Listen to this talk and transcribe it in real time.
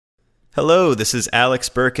Hello, this is Alex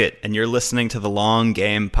Burkett, and you're listening to the Long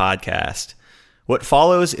Game Podcast. What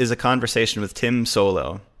follows is a conversation with Tim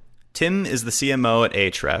Soulo. Tim is the CMO at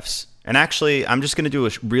Ahrefs, and actually, I'm just going to do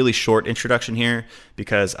a really short introduction here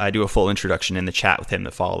because I do a full introduction in the chat with him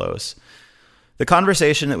that follows. The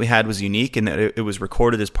conversation that we had was unique in that it was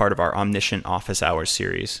recorded as part of our Omniscient Office Hours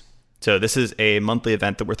series. So this is a monthly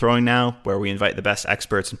event that we're throwing now where we invite the best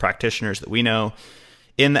experts and practitioners that we know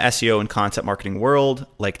in the SEO and content marketing world,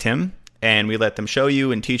 like Tim, and we let them show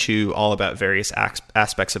you and teach you all about various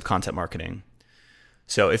aspects of content marketing.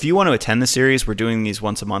 So if you want to attend the series, we're doing these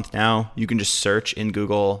once a month now. You can just search in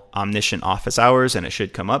Google Omniscient Office Hours and it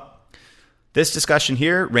should come up. This discussion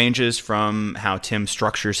here ranges from how Tim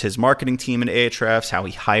structures his marketing team at Ahrefs, how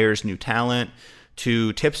he hires new talent,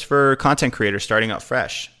 to tips for content creators starting out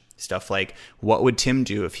fresh. Stuff like, what would Tim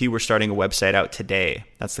do if he were starting a website out today?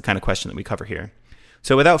 That's the kind of question that we cover here.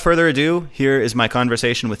 So without further ado, here is my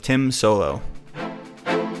conversation with Tim Soulo.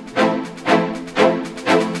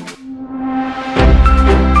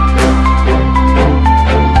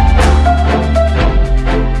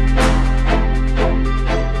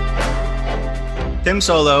 Tim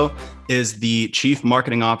Soulo is the Chief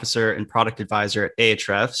Marketing Officer and Product Advisor at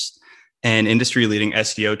Ahrefs, an industry-leading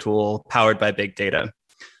SEO tool powered by big data.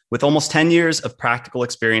 With almost 10 years of practical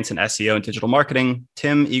experience in SEO and digital marketing,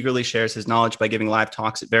 Tim eagerly shares his knowledge by giving live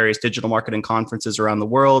talks at various digital marketing conferences around the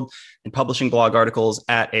world and publishing blog articles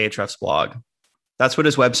at Ahrefs blog. That's what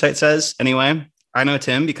his website says. Anyway, I know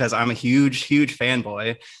Tim because I'm a huge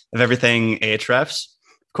fanboy of everything Ahrefs.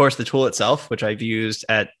 Of course, the tool itself, which I've used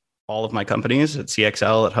at all of my companies, at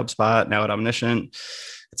CXL, at HubSpot, now at Omniscient.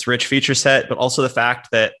 Its rich feature set, but also the fact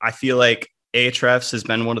that I feel like Ahrefs has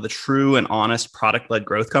been one of the true and honest product-led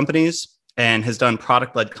growth companies and has done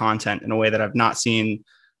product-led content in a way that I've not seen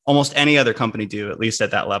almost any other company do, at least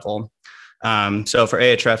at that level. So for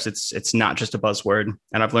Ahrefs, it's not just a buzzword,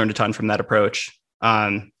 and I've learned a ton from that approach.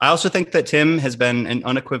 I also think that Tim has been an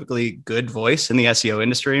unequivocally good voice in the SEO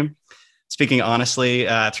industry, speaking honestly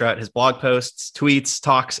throughout his blog posts, tweets,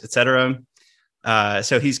 talks, etc.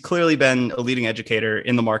 So he's clearly been a leading educator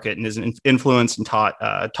in the market and has influenced and taught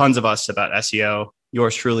tons of us about SEO,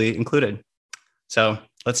 yours truly included. So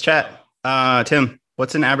let's chat. Tim,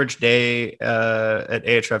 what's an average day at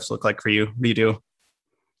Ahrefs look like for you? What do you do?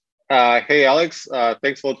 Hey, Alex.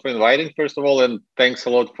 Thanks a lot for inviting, first of all, and thanks a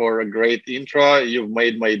lot for a great intro. You've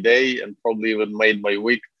made my day and probably even made my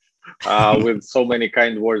week with so many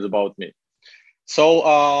kind words about me.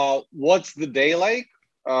 So what's the day like?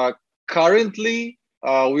 Currently,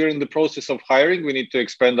 we're in the process of hiring. We need to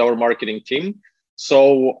expand our marketing team.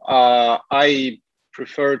 So I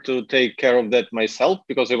prefer to take care of that myself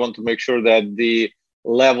because I want to make sure that the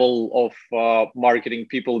level of marketing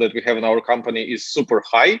people that we have in our company is super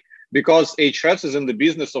high, because Ahrefs is in the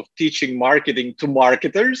business of teaching marketing to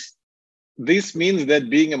marketers. This means that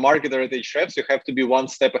being a marketer at Ahrefs, you have to be one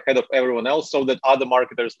step ahead of everyone else so that other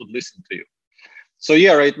marketers would listen to you. So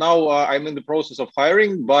yeah, right now I'm in the process of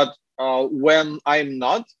hiring, but when I'm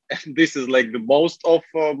not, and this is like the most of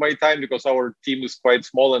my time because our team is quite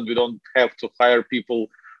small and we don't have to hire people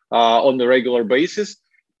on a regular basis.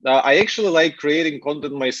 I actually like creating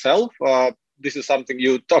content myself. This is something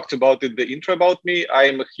you talked about in the intro about me. I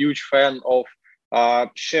am a huge fan of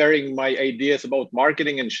sharing my ideas about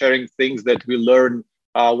marketing and sharing things that we learn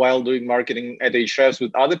while doing marketing at Ahrefs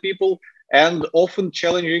with other people, and often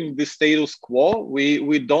challenging the status quo.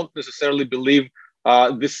 We don't necessarily believe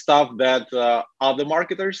the stuff that other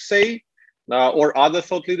marketers say or other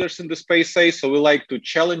thought leaders in the space say. So we like to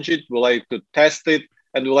challenge it, we like to test it,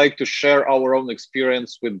 and we like to share our own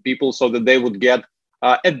experience with people so that they would get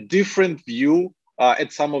a different view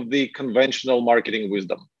at some of the conventional marketing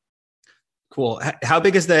wisdom. Cool. How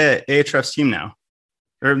big is the Ahrefs team now?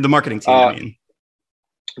 Or the marketing team, I mean?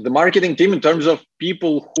 The marketing team, in terms of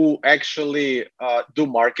people who actually do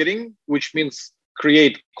marketing, which means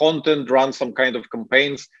create content, run some kind of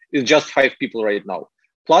campaigns, is just 5 people right now.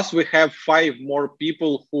 Plus, we have 5 more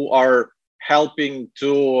people who are helping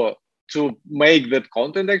to make that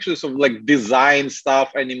content actually. So like design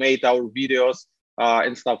stuff, animate our videos,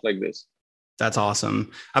 and stuff like this. That's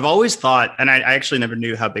awesome. I've always thought, and I actually never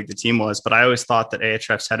knew how big the team was, but I always thought that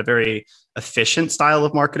Ahrefs had a very efficient style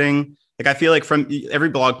of marketing. Like I feel like from every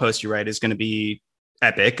blog post you write is going to be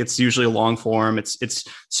epic. It's usually a long form. It's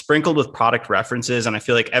sprinkled with product references. And I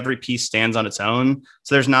feel like every piece stands on its own.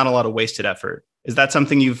 So there's not a lot of wasted effort. Is that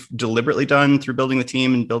something you've deliberately done through building the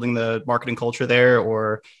team and building the marketing culture there?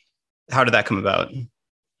 Or how did that come about?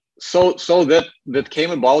 So that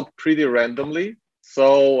came about pretty randomly.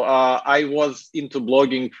 So I was into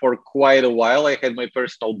blogging for quite a while. I had my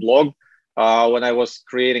personal blog. when I was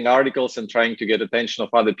creating articles and trying to get attention of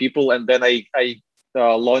other people. And then I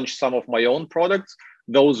launched some of my own products.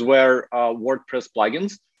 Those were WordPress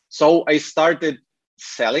plugins. So I started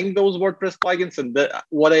selling those WordPress plugins. And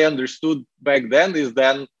what I understood back then is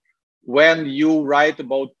then when you write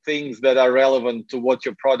about things that are relevant to what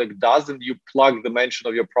your product does, and you plug the mention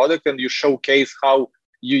of your product and you showcase how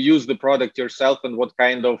you use the product yourself and what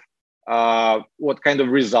kind of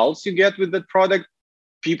results you get with that product,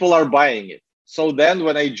 people are buying it. So then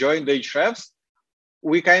when I joined Ahrefs,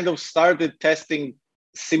 we kind of started testing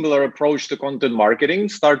similar approach to content marketing,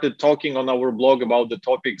 started talking on our blog about the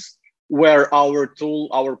topics where our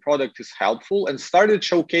product is helpful, and started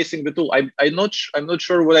showcasing the tool. I'm not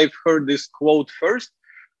sure what I've heard this quote first,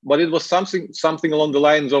 but it was something along the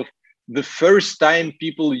lines of, the first time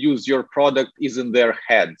people use your product is in their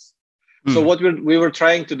heads. So what we were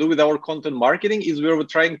trying to do with our content marketing is we were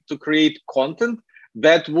trying to create content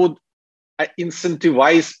that would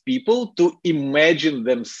incentivize people to imagine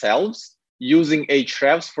themselves using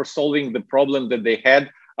Ahrefs for solving the problem that they had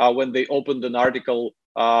when they opened an article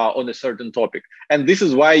on a certain topic. And this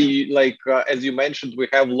is why, as you mentioned, we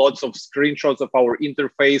have lots of screenshots of our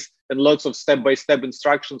interface and lots of step-by-step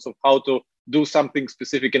instructions of how to do something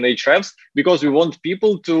specific in Ahrefs, because we want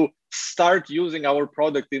people to start using our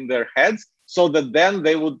product in their heads, so that then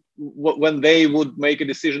they would, when they would make a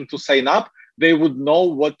decision to sign up, they would know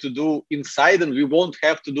what to do inside, and we won't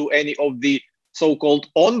have to do any of the so-called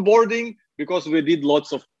onboarding, because we did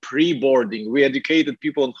lots of pre-boarding. We educated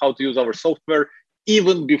people on how to use our software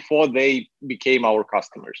even before they became our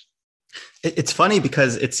customers. It's funny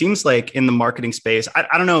because it seems like in the marketing space,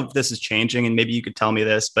 I don't know if this is changing, and maybe you could tell me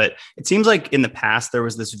this, but it seems like in the past, there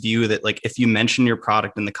was this view that like, if you mention your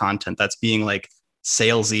product in the content, that's being like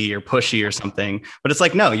salesy or pushy or something. But it's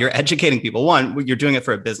like, no, you're educating people. One, you're doing it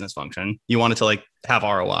for a business function. You want it to like have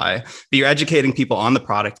ROI, but you're educating people on the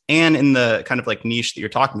product and in the kind of like niche that you're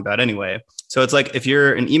talking about anyway. So it's like, if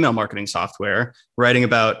you're an email marketing software writing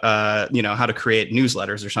about, how to create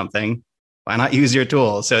newsletters or something, why not use your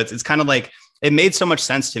tool? So it's kind of like, it made so much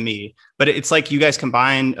sense to me, but it's like you guys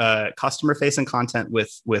combine customer facing content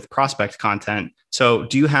with prospect content. So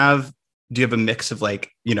do you have a mix of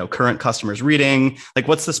like, current customers reading? Like,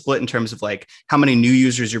 what's the split in terms of like how many new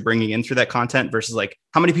users you're bringing in through that content versus like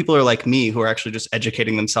how many people are like me who are actually just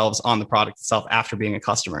educating themselves on the product itself after being a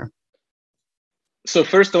customer? So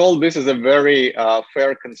first of all, this is a very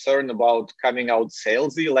fair concern about coming out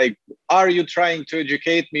salesy. Like, are you trying to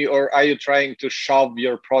educate me, or are you trying to shove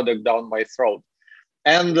your product down my throat?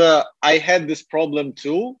 And I had this problem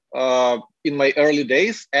too in my early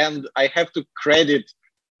days, and I have to credit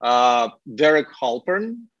Derek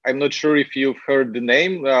Halpern. I'm not sure if you've heard the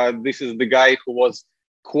name. This is the guy who was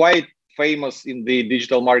quite famous in the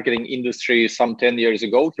digital marketing industry some 10 years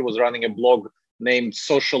ago. He was running a blog named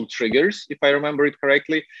Social Triggers, if I remember it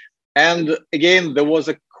correctly. And again, there was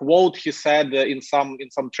a quote he said in some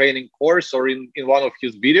training course or in one of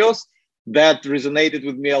his videos that resonated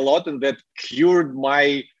with me a lot, and that cured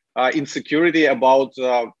my insecurity about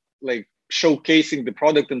like showcasing the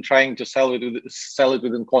product and trying to sell it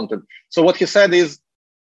within content. So what he said is,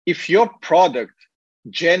 if your product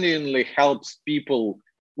genuinely helps people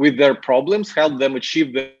with their problems, help them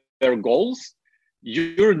achieve their goals,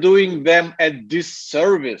 you're doing them a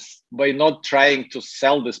disservice by not trying to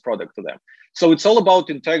sell this product to them. So it's all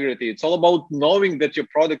about integrity. It's all about knowing that your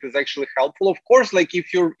product is actually helpful. Of course, like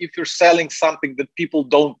if you're selling something that people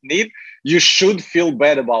don't need, you should feel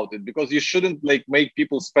bad about it, because you shouldn't like make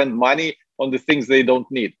people spend money on the things they don't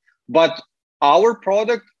need. But our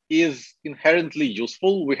product is inherently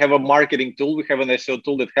useful. We have a marketing tool. We have an SEO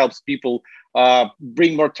tool that helps people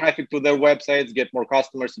bring more traffic to their websites, get more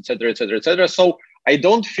customers, etc., etc., etc. So I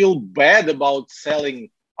don't feel bad about selling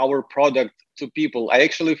our product to people. I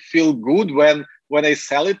actually feel good when I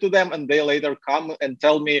sell it to them, and they later come and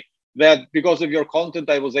tell me that because of your content,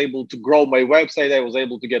 I was able to grow my website, I was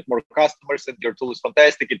able to get more customers, and your tool is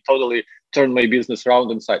fantastic. It totally turned my business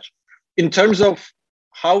around and such. In terms of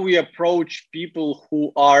how we approach people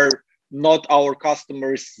who are not our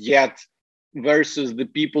customers yet versus the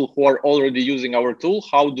people who are already using our tool,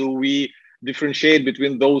 how do we differentiate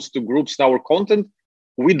between those two groups in our content?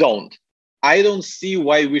 We don't. I don't see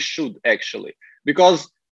why we should, actually, because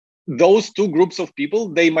those two groups of people,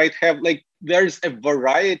 they might have like, there's a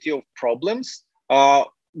variety of problems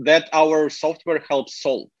that our software helps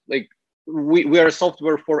solve. Like we are a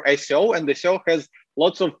software for SEO, and the SEO has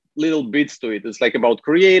lots of little bits to it. It's like about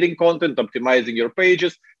creating content, optimizing your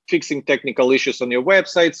pages, fixing technical issues on your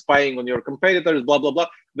website, spying on your competitors, blah, blah, blah.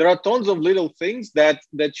 There are tons of little things that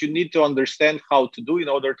you need to understand how to do in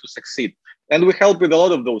order to succeed. And we help with a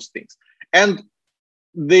lot of those things. And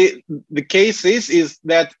the case is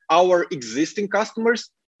that our existing customers,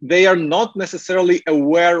 they are not necessarily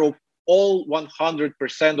aware of all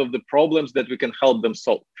 100% of the problems that we can help them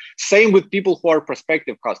solve. Same with people who are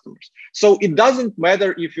prospective customers. So it doesn't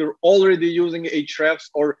matter if you're already using Ahrefs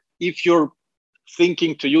or if you're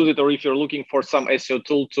thinking to use it or if you're looking for some SEO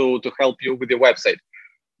tool to help you with your website.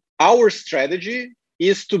 Our strategy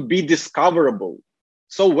is to be discoverable.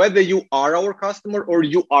 So whether you are our customer or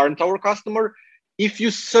you aren't our customer, if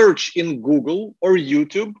you search in Google or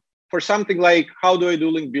YouTube for something like how do I do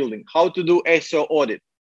link building, how to do SEO audit,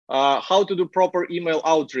 how to do proper email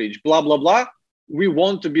outreach, blah, blah, blah, we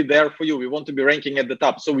want to be there for you. We want to be ranking at the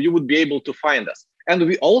top. So you would be able to find us. And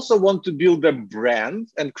we also want to build a brand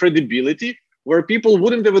and credibility where people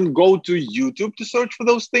wouldn't even go to YouTube to search for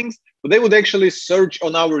those things, but they would actually search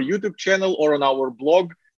on our YouTube channel or on our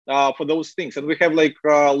blog for those things. And we have like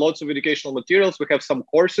lots of educational materials. We have some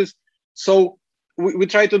courses. So we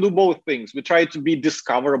try to do both things. We try to be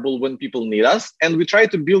discoverable when people need us, and we try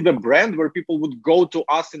to build a brand where people would go to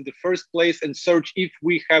us in the first place and search if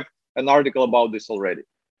we have an article about this already.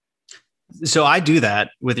 So I do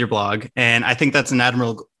that with your blog, and I think that's an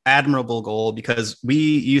admirable goal because we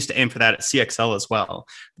used to aim for that at CXL as well.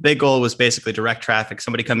 The big goal was basically direct traffic,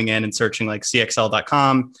 somebody coming in and searching like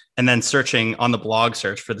cxl.com and then searching on the blog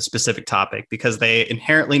search for the specific topic because they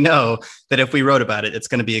inherently know that if we wrote about it, it's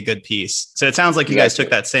going to be a good piece. So it sounds like you guys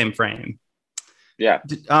took that same frame. Yeah.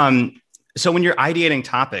 So when you're ideating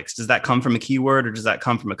topics, does that come from a keyword or does that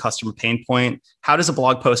come from a customer pain point? How does a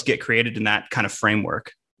blog post get created in that kind of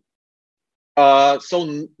framework?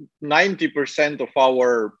 So 90% of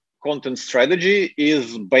our content strategy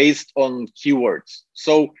is based on keywords.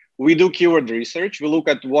 So we do keyword research. We look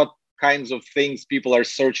at what kinds of things people are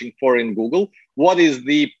searching for in Google. What is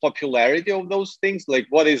the popularity of those things? Like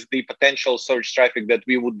what is the potential search traffic that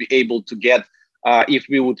we would be able to get if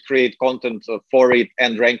we would create content for it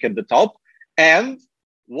and rank at the top? And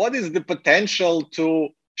what is the potential to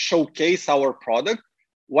showcase our product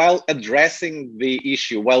while addressing the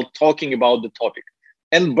issue, while talking about the topic?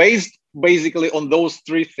 And based basically on those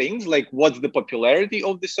three things, like what's the popularity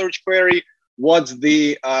of the search query, what's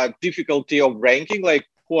the difficulty of ranking, like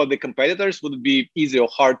who are the competitors, would it be easy or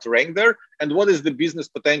hard to rank there, and what is the business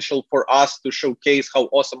potential for us to showcase how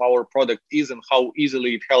awesome our product is and how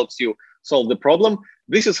easily it helps you solve the problem.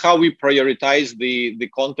 This is how we prioritize the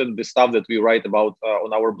content, the stuff that we write about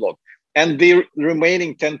on our blog. And the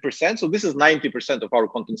remaining 10%, so this is 90% of our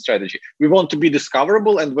content strategy. We want to be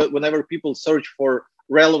discoverable, and whenever people search for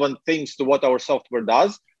relevant things to what our software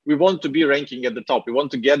does, we want to be ranking at the top. We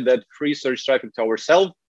want to get that free search traffic to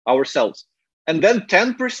ourselves. And then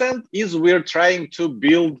 10% is we're trying to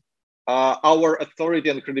build our authority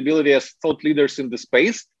and credibility as thought leaders in the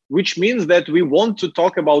space, which means that we want to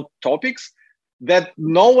talk about topics that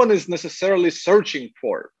no one is necessarily searching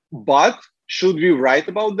for, but should we write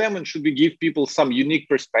about them and should we give people some unique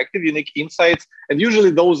perspective, unique insights? And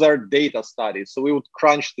usually those are data studies. So we would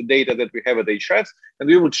crunch the data that we have at Ahrefs and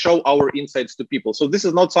we would show our insights to people. So this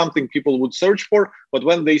is not something people would search for, but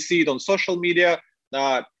when they see it on social media,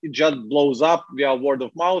 it just blows up via word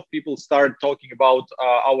of mouth. People start talking about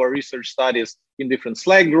our research studies in different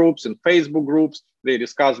Slack groups and Facebook groups. They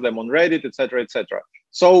discuss them on Reddit, etc., etc.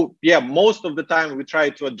 So yeah, most of the time we try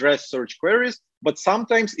to address search queries, but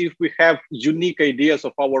sometimes if we have unique ideas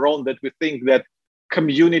of our own that we think that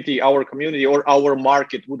our community or our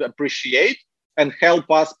market would appreciate and help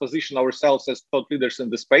us position ourselves as thought leaders in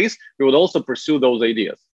the space, we would also pursue those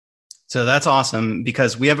ideas. So that's awesome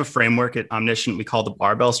because we have a framework at Omniscient we call the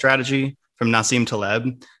barbell strategy from Nassim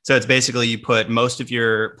Taleb. So it's basically you put most of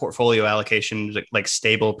your portfolio allocation like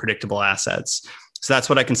stable, predictable assets. So that's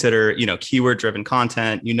what I consider, keyword driven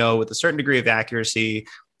content, with a certain degree of accuracy,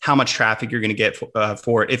 how much traffic you're going to get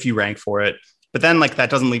for it if you rank for it. But then that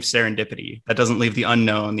doesn't leave serendipity. That doesn't leave the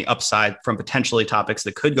unknown, the upside from potentially topics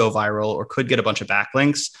that could go viral or could get a bunch of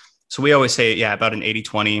backlinks. So we always say, about an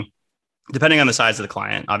 80-20, depending on the size of the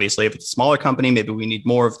client. Obviously, if it's a smaller company, maybe we need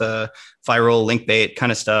more of the viral link bait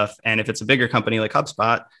kind of stuff. And if it's a bigger company like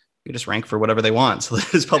HubSpot, you just rank for whatever they want. So they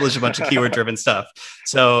just publish a bunch of keyword driven stuff.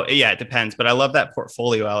 So it depends. But I love that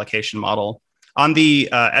portfolio allocation model. On the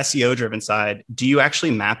SEO driven side, do you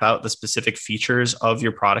actually map out the specific features of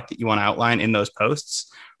your product that you want to outline in those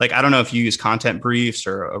posts? Like, I don't know if you use content briefs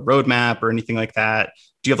or a roadmap or anything like that.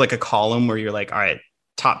 Do you have like a column where you're like, all right,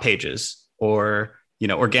 top pages or,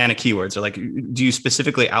 organic keywords, or like, do you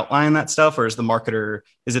specifically outline that stuff, or is the marketer,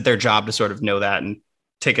 is it their job to sort of know that and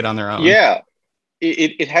take it on their own? Yeah.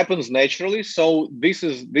 It happens naturally. So this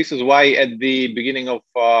is why at the beginning of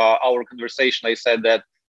our conversation, I said that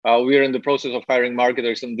we're in the process of hiring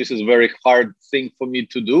marketers, and this is a very hard thing for me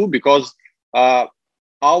to do because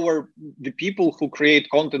the people who create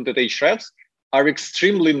content at Ahrefs are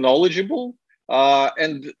extremely knowledgeable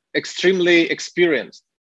and extremely experienced.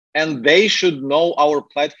 And they should know our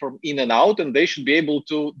platform in and out, and they should be able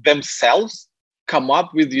to themselves come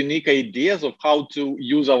up with unique ideas of how to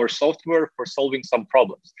use our software for solving some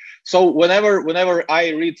problems. So whenever I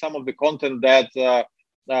read some of the content that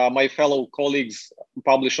my fellow colleagues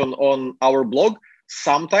publish on our blog,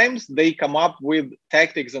 sometimes they come up with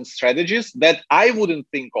tactics and strategies that I wouldn't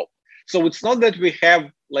think of. So it's not that we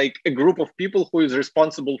have like a group of people who is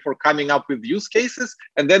responsible for coming up with use cases,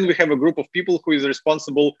 and then we have a group of people who is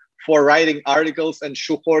responsible for writing articles and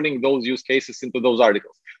shoehorning those use cases into those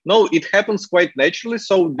articles. No, it happens quite naturally.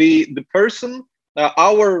 So the person,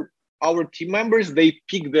 our team members, they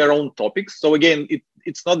pick their own topics. So again,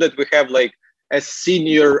 it's not that we have like a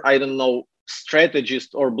senior, I don't know,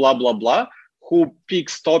 strategist or blah, blah, blah, who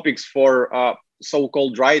picks topics for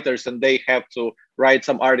so-called writers and they have to write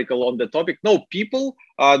some article on the topic. No, people,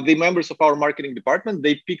 the members of our marketing department,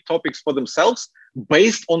 they pick topics for themselves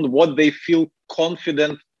based on what they feel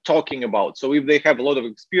confident talking about. So if they have a lot of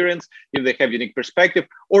experience, if they have unique perspective,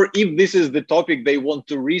 or if this is the topic they want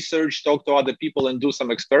to research, talk to other people and do some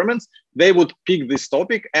experiments, they would pick this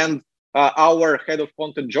topic, and our head of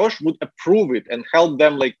content, Josh, would approve it and help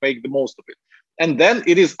them like make the most of it. And then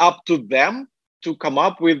it is up to them to come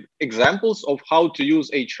up with examples of how to use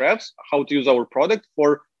Ahrefs, how to use our product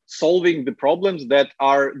for solving the problems that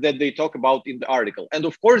they talk about in the article. And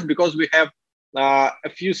of course, because we have a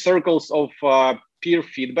few circles of peer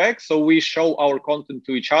feedback, so we show our content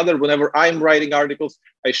to each other. Whenever I'm writing articles,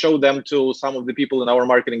 I show them to some of the people in our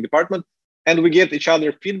marketing department, and we get each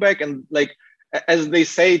other feedback. And like, as they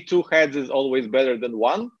say, two heads is always better than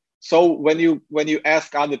one. So when you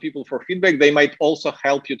ask other people for feedback, they might also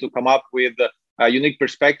help you to come up with unique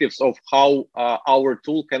perspectives of how our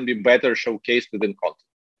tool can be better showcased within content.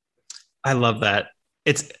 I love that.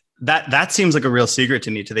 That seems like a real secret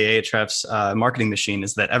to me, to the Ahrefs marketing machine,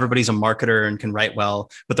 is that everybody's a marketer and can write well,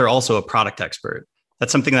 but they're also a product expert.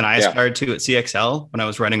 That's something that I aspired to at CXL when I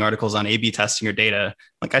was writing articles on A/B testing your data.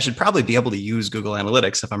 Like, I should probably be able to use Google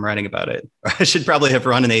Analytics if I'm writing about it. Or I should probably have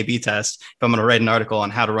run an A/B test if I'm going to write an article on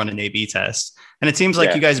how to run an A/B test. And it seems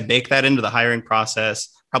like you guys bake that into the hiring process,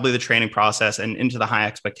 probably the training process, and into the high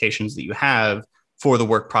expectations that you have for the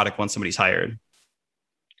work product once somebody's hired.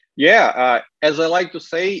 Yeah, as I like to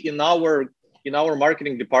say, in our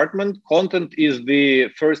marketing department, content is the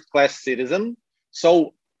first-class citizen.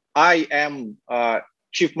 So I am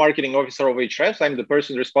Chief Marketing Officer of Ahrefs. I'm the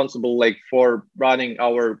person responsible for running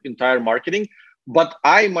our entire marketing. But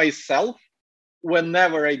I myself,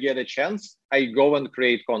 whenever I get a chance, I go and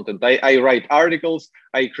create content. I write articles,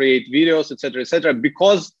 I create videos, etc.,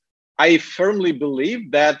 because I firmly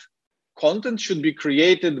believe that content should be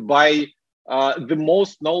created by the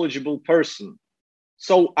most knowledgeable person.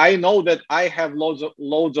 So I know that I have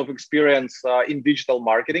loads of experience in digital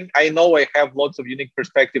marketing. I know I have lots of unique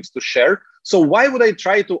perspectives to share. So why would I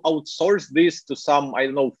try to outsource this to some, I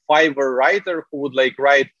don't know, Fiverr writer who would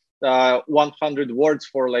write 100 words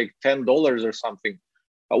for $10 or something?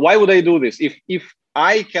 Why would I do this? If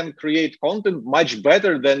I can create content much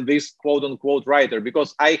better than this quote unquote writer,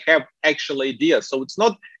 because I have actual ideas. So it's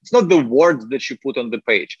not the words that you put on the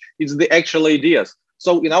page, it's the actual ideas.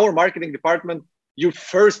 So in our marketing department, you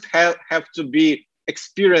first have to be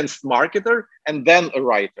experienced marketer and then a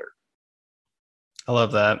writer. I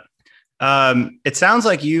love that. It sounds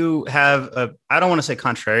like you have I don't want to say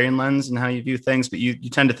contrarian lens in how you view things, but you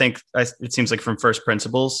tend to think, it seems like, from first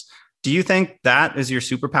principles. Do you think that is your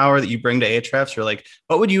superpower that you bring to Ahrefs? Or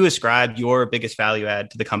what would you ascribe your biggest value add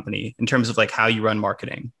to the company in terms of how you run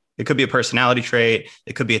marketing? It could be a personality trait.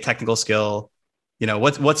 It could be a technical skill.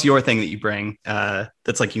 What's your thing that you bring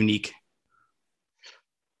that's unique?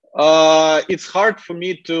 It's hard for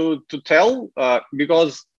me to tell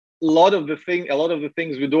because a lot of the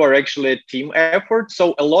things we do are actually a team effort.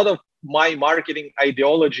 So a lot of my marketing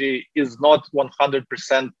ideology is not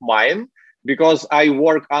 100% mine, because I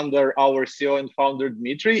work under our CEO and founder,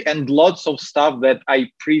 Dmitry, and lots of stuff that I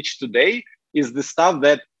preach today is the stuff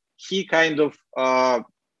that he kind of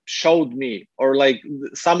showed me, or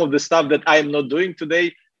some of the stuff that I'm not doing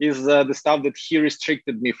today is the stuff that he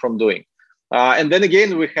restricted me from doing. And then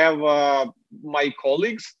again, we have my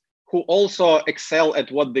colleagues who also excel at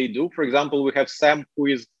what they do. For example, we have Sam, who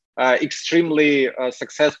is extremely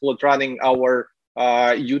successful at running our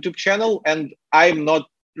YouTube channel, and I'm not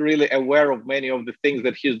really aware of many of the things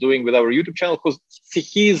that he's doing with our YouTube channel, because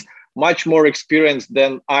he's much more experienced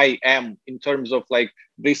than I am in terms of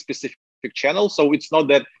this specific specific channel. So it's not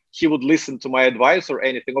that he would listen to my advice or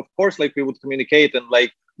anything. Of course, like we would communicate and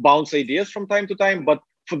like bounce ideas from time to time, but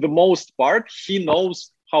for the most part, he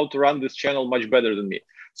knows how to run this channel much better than me.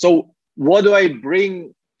 So what do I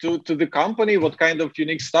bring to the company? What kind of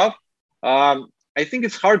unique stuff? I think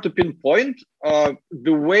it's hard to pinpoint.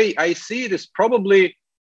 The way I see it is probably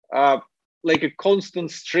like a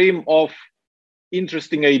constant stream of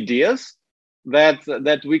interesting ideas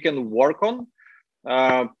that we can work on.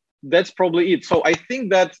 That's probably it. So I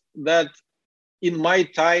think that in my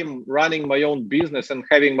time running my own business and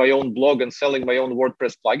having my own blog and selling my own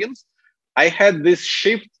WordPress plugins, I had this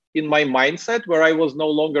shift in my mindset where I was no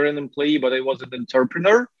longer an employee, but I was an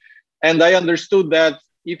entrepreneur. And I understood that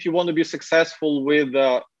if you want to be successful with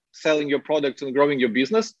selling your products and growing your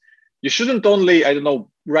business, you shouldn't only,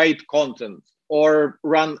 write content or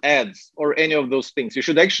run ads or any of those things. You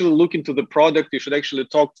should actually look into the product. You should actually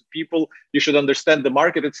talk to people. You should understand the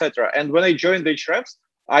market, etc. And when I joined Ahrefs,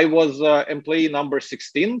 I was employee number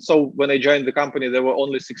 16. So when I joined the company, there were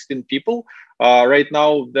only 16 people. Right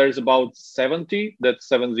now, there's about 70. That's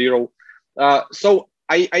 70. So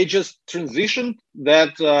I just transitioned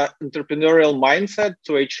that entrepreneurial mindset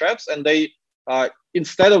to Ahrefs, and they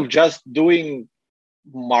instead of just doing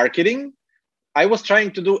marketing, I was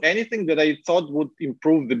trying to do anything that I thought would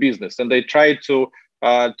improve the business, and I tried to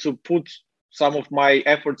put some of my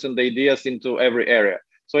efforts and ideas into every area.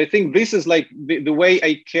 So I think this is like the way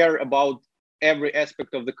I care about every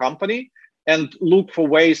aspect of the company and look for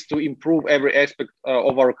ways to improve every aspect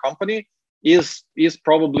of our company is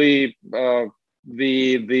probably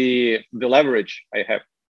the leverage I have.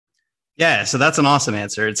 Yeah, so that's an awesome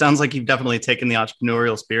answer. It sounds like you've definitely taken the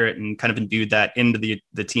entrepreneurial spirit and kind of imbued that into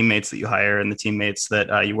the teammates that you hire and the teammates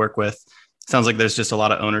that you work with. Sounds like there's just a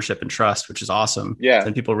lot of ownership and trust, which is awesome. Yeah,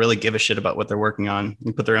 and people really give a shit about what they're working on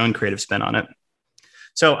and put their own creative spin on it.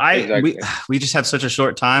 So we just have such a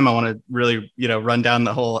short time. I want to really, run down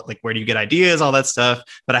the whole, like, where do you get ideas, all that stuff.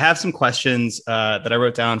 But I have some questions that I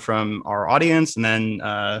wrote down from our audience, and then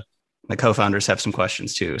my co-founders have some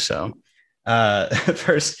questions too. So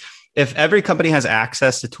first, if every company has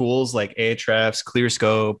access to tools like Ahrefs,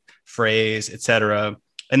 ClearScope, Phrase, etc.,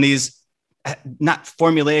 and these not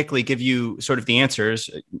formulaically give you sort of the answers,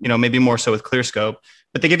 maybe more so with ClearScope,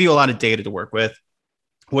 but they give you a lot of data to work with.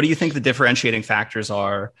 What do you think the differentiating factors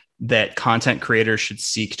are that content creators should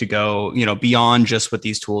seek to go, beyond just what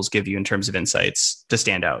these tools give you in terms of insights to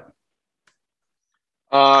stand out?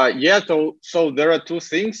 So there are two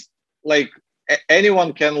things. Like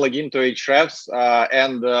anyone can log into Ahrefs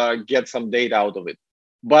and get some data out of it.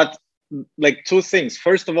 But like two things.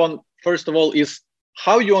 First of all is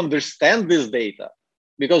how you understand this data,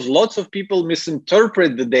 because lots of people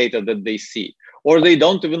misinterpret the data that they see, or they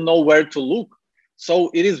don't even know where to look.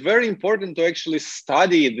 So it is very important to actually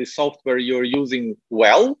study the software you're using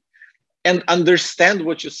well and understand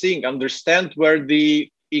what you're seeing, understand where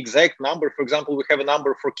the exact number, for example, we have a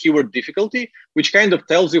number for keyword difficulty, which kind of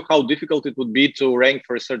tells you how difficult it would be to rank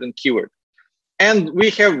for a certain keyword. And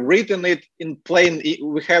we have written it in plain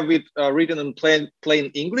English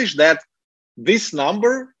that this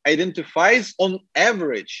number identifies on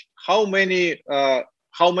average how many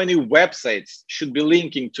websites should be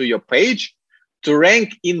linking to your page to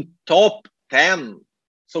rank in top 10.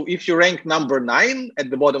 So if you rank number 9 at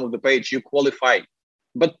the bottom of the page, you qualify.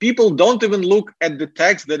 But people don't even look at the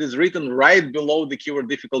text that is written right below the keyword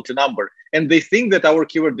difficulty number. And they think that our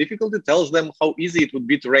keyword difficulty tells them how easy it would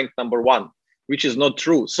be to rank number 1, which is not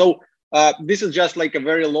true. So this is just like a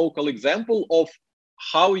very local example of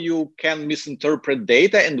how you can misinterpret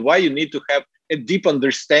data and why you need to have a deep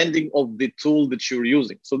understanding of the tool that you're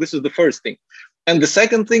using. So this is the first thing. And the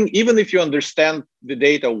second thing, even if you understand the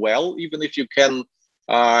data well, even if you can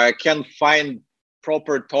find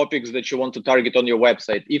proper topics that you want to target on your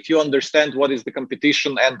website, if you understand what is the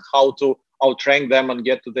competition and how to outrank them and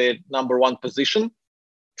get to the number 1 position,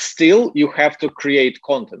 still you have to create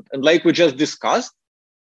content. And like we just discussed,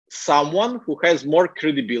 someone who has more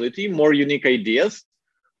credibility, more unique ideas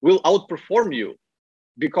will outperform you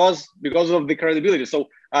because of the credibility. So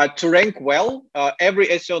to rank well, every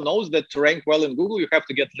SEO knows that to rank well in Google, you have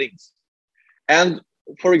to get links. And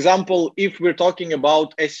for example, if we're talking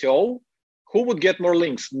about SEO, who would get more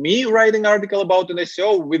links? Me writing article about an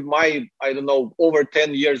SEO with my, over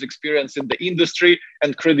 10 years experience in the industry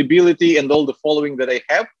and credibility and all the following that I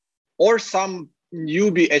have, or some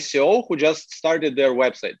newbie SEO who just started their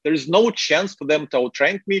website? There is no chance for them to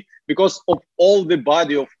outrank me because of all the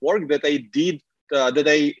body of work that I did,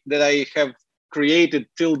 that I have created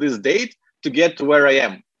till this date to get to where I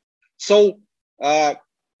am. So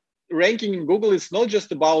ranking in Google is not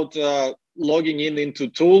just about logging into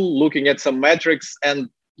tool, looking at some metrics, and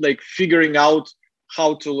like figuring out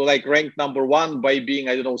how to like rank number one by being,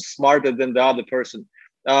 I don't know, smarter than the other person.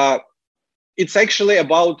 It's actually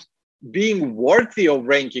about being worthy of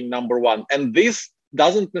ranking number one, and this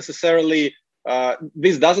doesn't necessarily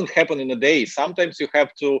this doesn't happen in a day. Sometimes you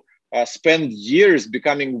have to spend years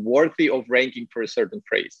becoming worthy of ranking for a certain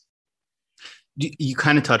phrase. You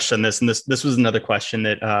kind of touched on this, and this was another question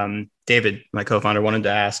that David, my co-founder, wanted to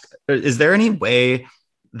ask. Is there any way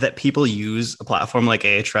that people use a platform like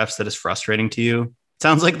Ahrefs that is frustrating to you? It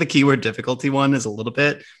sounds like the keyword difficulty one is a little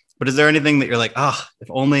bit, but is there anything that you're like, if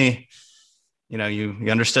only, you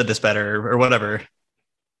understood this better or whatever?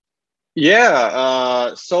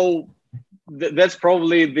 Yeah. So that's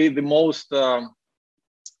probably the most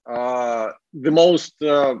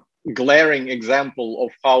glaring example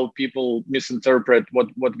of how people misinterpret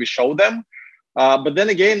what we show them. But then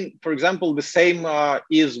again, for example, the same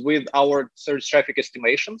is with our search traffic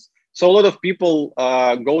estimations. So a lot of people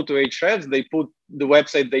go to Ahrefs, they put the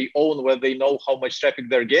website they own where they know how much traffic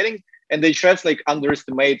they're getting, and Ahrefs like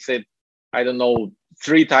underestimates it, I don't know,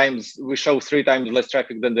 3 times. We show 3 times less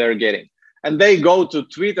traffic than they're getting. And they go to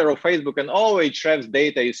Twitter or Facebook and, Ahrefs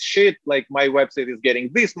data is shit, like my website is getting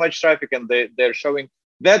this much traffic and they're showing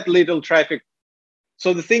that little traffic.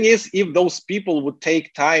 So the thing is, if those people would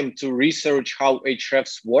take time to research how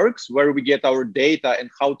Ahrefs works, where we get our data and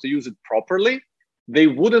how to use it properly, they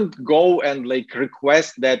wouldn't go and like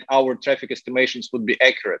request that our traffic estimations would be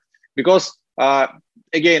accurate. Because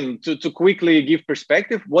again, to quickly give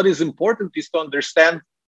perspective, what is important is to understand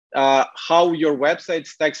how your website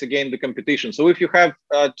stacks against the competition. So if you have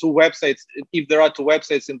 2 websites, if there are 2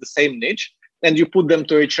 websites in the same niche, and you put them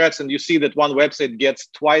to Ahrefs and you see that one website gets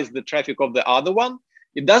twice the traffic of the other one,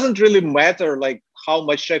 it doesn't really matter like how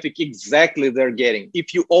much traffic exactly they're getting.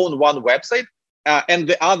 If you own one website and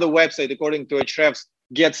the other website, according to Ahrefs,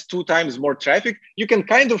 gets 2 times more traffic, you can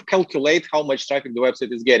kind of calculate how much traffic the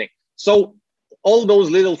website is getting. So all those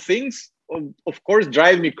little things, of course,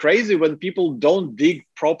 drive me crazy when people don't dig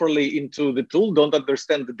properly into the tool, don't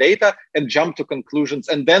understand the data, and jump to conclusions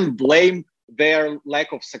and then blame their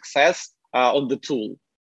lack of success on the tool.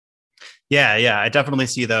 Yeah, I definitely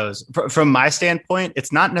see those. From my standpoint,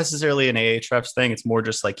 it's not necessarily an Ahrefs thing. It's more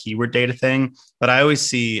just like keyword data thing. But I always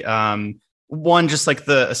see one, just like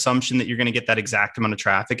the assumption that you're going to get that exact amount of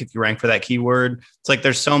traffic if you rank for that keyword. It's like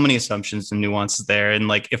there's so many assumptions and nuances there. And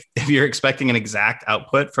like if you're expecting an exact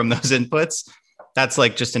output from those inputs, that's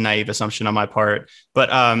like just a naive assumption on my part. But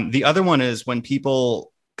the other one is when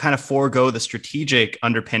people kind of forego the strategic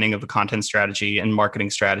underpinning of a content strategy and marketing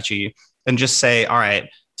strategy and just say, all right,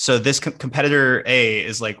 so this competitor A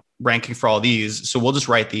is like ranking for all these, so we'll just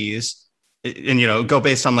write these and, go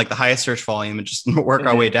based on like the highest search volume and just work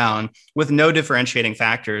our way down with no differentiating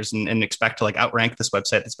factors and expect to like outrank this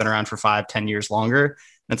website that's been around for 5-10 years longer.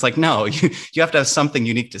 And it's like, no, you have to have something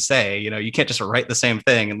unique to say. You can't just write the same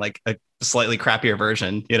thing in like a slightly crappier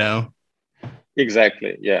version.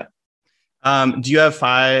 Exactly. Yeah. Do you have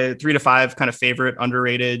 3 to 5 kind of favorite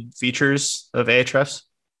underrated features of Ahrefs?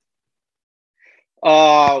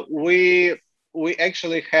 We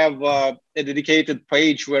actually have a dedicated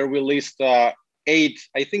page where we list 8,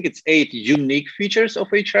 I think it's 8 unique features of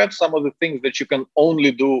Ahrefs. Some of the things that you can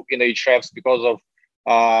only do in Ahrefs because of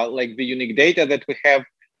like the unique data that we have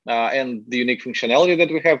and the unique functionality that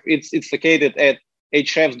we have. It's located at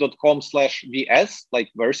ahrefs.com/vs, like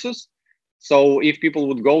versus. So if people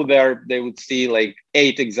would go there, they would see like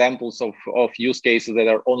 8 examples of use cases that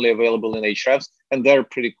are only available in Ahrefs, and they're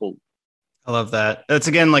pretty cool. I love that. That's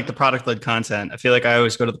again like the product-led content. I feel like I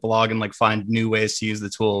always go to the blog and like find new ways to use the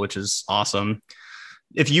tool, which is awesome.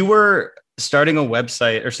 If you were starting a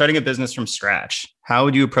website or starting a business from scratch, how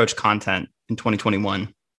would you approach content in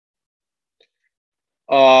 2021?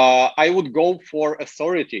 I would go for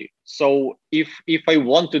authority. So if I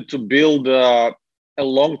wanted to build a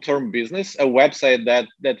long-term business, a website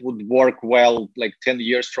that would work well like 10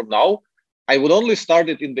 years from now, I would only start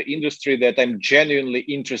it in the industry that I'm genuinely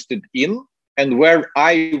interested in and where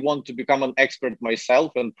I want to become an expert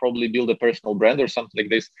myself and probably build a personal brand or something like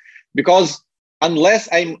this. Because unless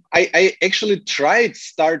I actually tried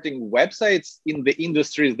starting websites in the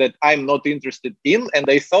industries that I'm not interested in, and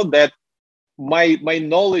I thought that my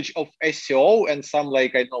knowledge of SEO and some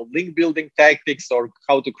like, I don't know, link building tactics or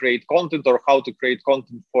how to create content or how to create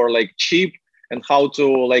content for like cheap and how to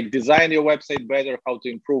like design your website better, how to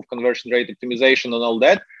improve conversion rate optimization and all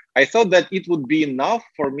that. I thought that it would be enough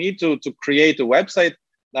for me to create a website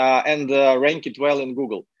and rank it well in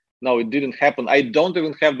Google. No, it didn't happen. I don't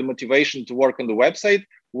even have the motivation to work on the website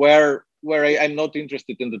where I'm not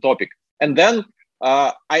interested in the topic. And then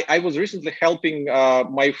I was recently helping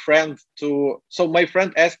my friend so my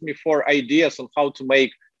friend asked me for ideas on how to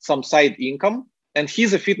make some side income, and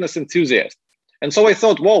he's a fitness enthusiast. And so I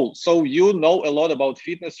thought, whoa, so you know a lot about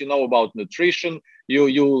fitness, you know about nutrition,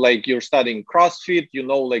 you're studying CrossFit, you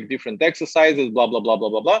know, like different exercises, blah, blah, blah, blah,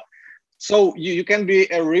 blah, blah. So you can be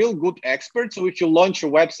a real good expert. So if you launch a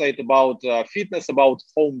website about fitness, about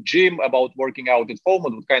home gym, about working out at home,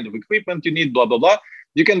 and what kind of equipment you need, blah, blah, blah,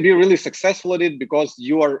 you can be really successful at it because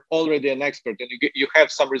you are already an expert and you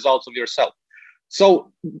have some results of yourself.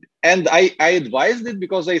 So, and I advised it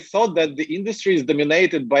because I thought that the industry is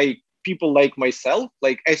dominated by people like myself,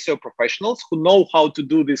 like SEO professionals who know how to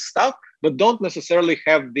do this stuff, but don't necessarily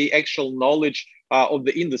have the actual knowledge of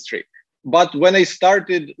the industry. But when I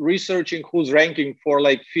started researching who's ranking for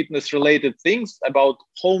like fitness related things about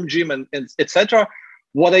home gym and etc.,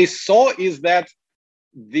 what I saw is that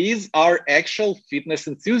these are actual fitness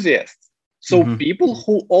enthusiasts. So people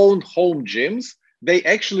who own home gyms, they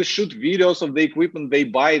actually shoot videos of the equipment they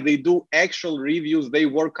buy. They do actual reviews. They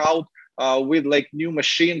work out with like new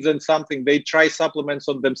machines and something. They try supplements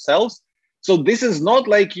on themselves. So this is not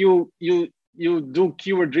like you do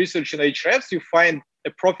keyword research in Ahrefs. You find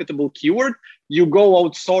a profitable keyword. You go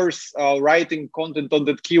outsource writing content on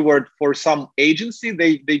that keyword for some agency.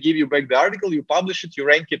 They give you back the article. You publish it. You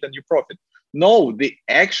rank it, and you profit. No, the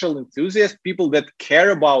actual enthusiasts, people that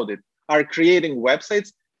care about it, are creating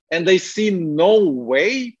websites, and they see no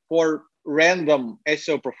way for random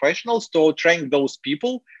SEO professionals to outrank those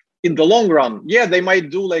people in the long run. Yeah, they might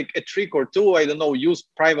do like a trick or two, I don't know, use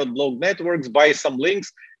private blog networks, buy some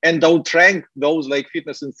links, and outrank those like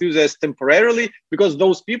fitness enthusiasts temporarily because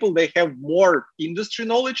those people, they have more industry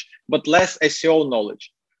knowledge, but less SEO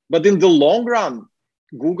knowledge. But in the long run,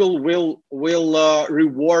 Google will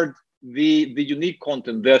reward the unique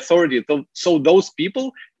content, the authority. So those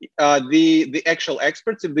people, the actual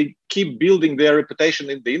experts, if they keep building their reputation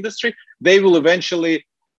in the industry, they will eventually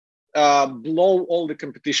blow all the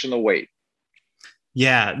competition away.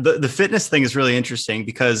 Yeah, the fitness thing is really interesting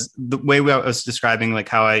because the way I was describing like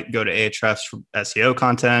how I go to Ahrefs for SEO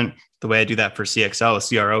content, the way I do that for CXL,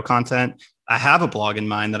 CRO content, I have a blog in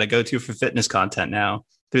mind that I go to for fitness content now.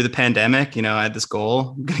 Through the pandemic, you know, I had this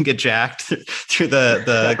goal, I'm going to get jacked through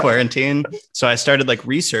the quarantine. So I started like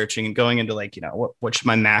researching and going into like, you know, what should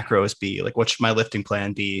my macros be? Like, what should my lifting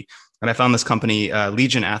plan be? And I found this company,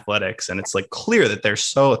 Legion Athletics, and it's like clear that they're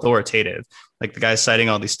so authoritative. Like the guy's citing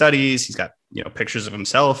all these studies. He's got, you know, pictures of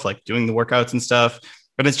himself, like doing the workouts and stuff,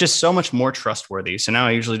 but it's just so much more trustworthy. So now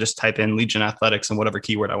I usually just type in Legion Athletics and whatever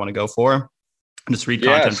keyword I want to go for. Just read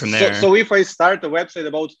content from there. So if I start a website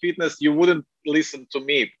about fitness, you wouldn't listen to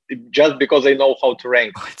me just because I know how to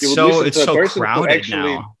rank. It's so crowded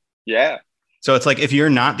now. Yeah. So it's like, if you're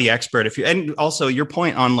not the expert, and also your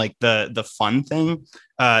point on like the fun thing,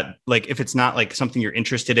 like if it's not like something you're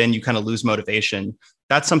interested in, you kind of lose motivation.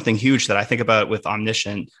 That's something huge that I think about with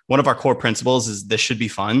Omniscient. One of our core principles is this should be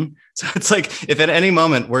fun. So it's like, if at any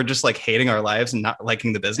moment we're just like hating our lives and not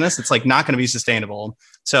liking the business, it's like not going to be sustainable.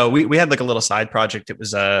 So we had like a little side project. It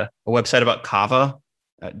was a website about kava.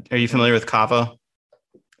 Are you familiar with kava?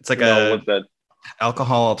 It's like what's that?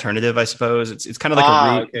 Alcohol alternative, I suppose. It's kind of like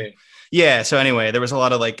a root. Okay. Yeah. So anyway, there was a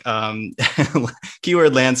lot of like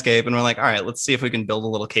keyword landscape, and we're like, all right, let's see if we can build a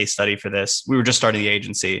little case study for this. We were just starting the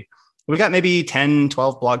agency. We got maybe 10,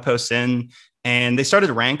 12 blog posts in, and they started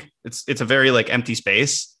to rank. It's a very like empty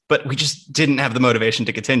space, but we just didn't have the motivation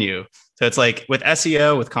to continue. So it's like with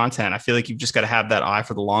SEO, with content, I feel like you've just got to have that eye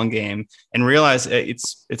for the long game and realize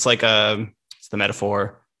it's like it's the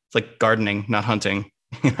metaphor. It's like gardening, not hunting.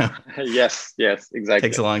 Yes, exactly. It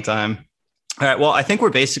takes a long time. All right. Well, I think we're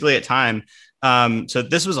basically at time. So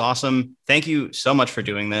this was awesome. Thank you so much for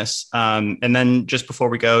doing this. And then just before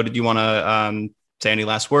we go, did you want to say any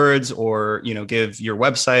last words, or, you know, give your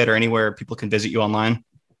website or anywhere people can visit you online?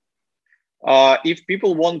 If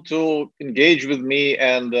people want to engage with me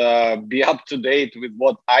and be up to date with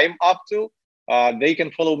what I'm up to, they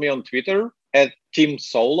can follow me on Twitter at Team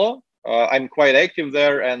Soulo. I'm quite active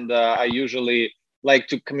there, and I usually like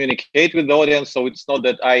to communicate with the audience. So it's not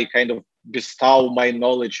that I kind of bestow my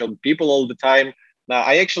knowledge on people all the time. Now,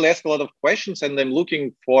 I actually ask a lot of questions, and I'm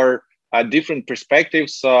looking for different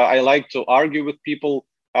perspectives. I like to argue with people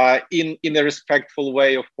in a respectful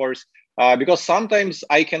way, of course, because sometimes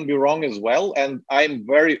I can be wrong as well. And I'm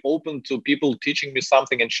very open to people teaching me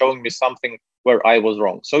something and showing me something where I was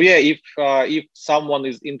wrong. So yeah, if someone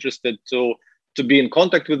is interested to be in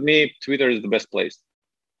contact with me, Twitter is the best place.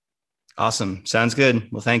 Awesome. Sounds good.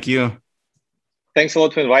 Well, thank you. Thanks a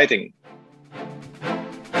lot for inviting.